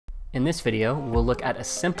In this video, we'll look at a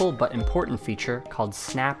simple but important feature called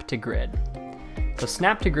Snap to Grid. So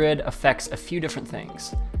Snap to Grid affects a few different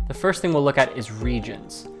things. The first thing we'll look at is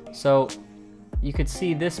regions. So you could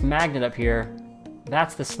see this magnet up here,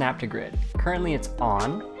 that's the Snap to Grid. Currently it's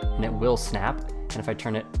on, and it will snap, and if I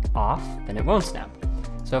turn it off, then it won't snap.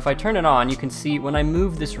 So if I turn it on, you can see when I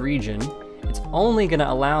move this region, it's only gonna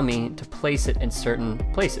allow me to place it in certain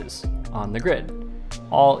places on the grid.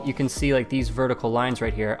 You can see like these vertical lines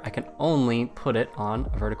right here, I can only put it on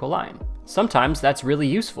a vertical line. Sometimes that's really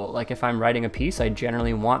useful, like if I'm writing a piece, I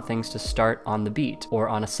generally want things to start on the beat or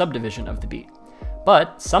on a subdivision of the beat.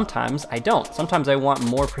 But sometimes I don't. Sometimes I want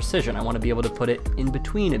more precision. I want to be able to put it in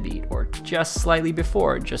between a beat or just slightly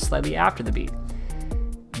before, just slightly after the beat.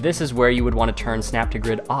 This is where you would want to turn Snap to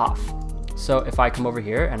Grid off. So if I come over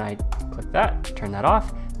here and I click that, turn that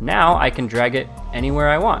off, now I can drag it anywhere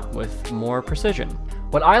I want with more precision.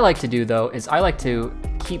 What I like to do though is I like to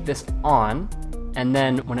keep this on, and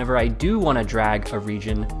then whenever I do want to drag a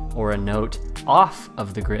region or a note off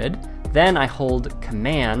of the grid, then I hold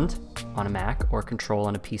Command on a Mac or Control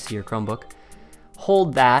on a PC or Chromebook,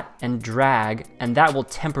 hold that and drag, and that will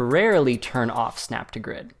temporarily turn off Snap to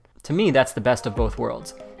Grid. To me, that's the best of both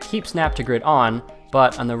worlds. Keep Snap to Grid on,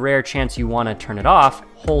 but on the rare chance you want to turn it off,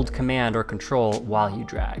 hold Command or Control while you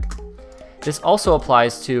drag. This also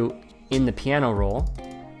applies to in the piano roll.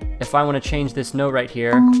 If I want to change this note right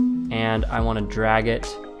here and I want to drag it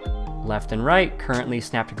left and right, currently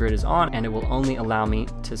Snap to Grid is on and it will only allow me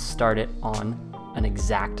to start it on an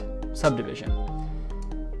exact subdivision.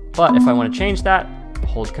 But if I want to change that,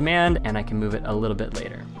 hold Command and I can move it a little bit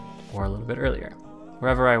later or a little bit earlier,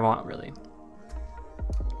 wherever I want really.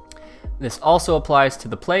 This also applies to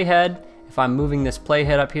the playhead. If I'm moving this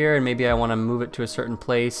playhead up here and maybe I want to move it to a certain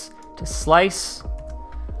place to slice,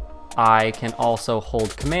 I can also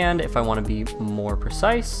hold Command if I want to be more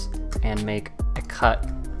precise and make a cut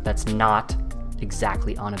that's not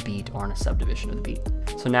exactly on a beat or on a subdivision of the beat.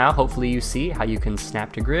 So now hopefully you see how you can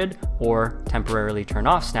Snap to Grid or temporarily turn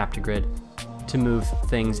off Snap to Grid to move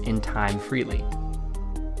things in time freely.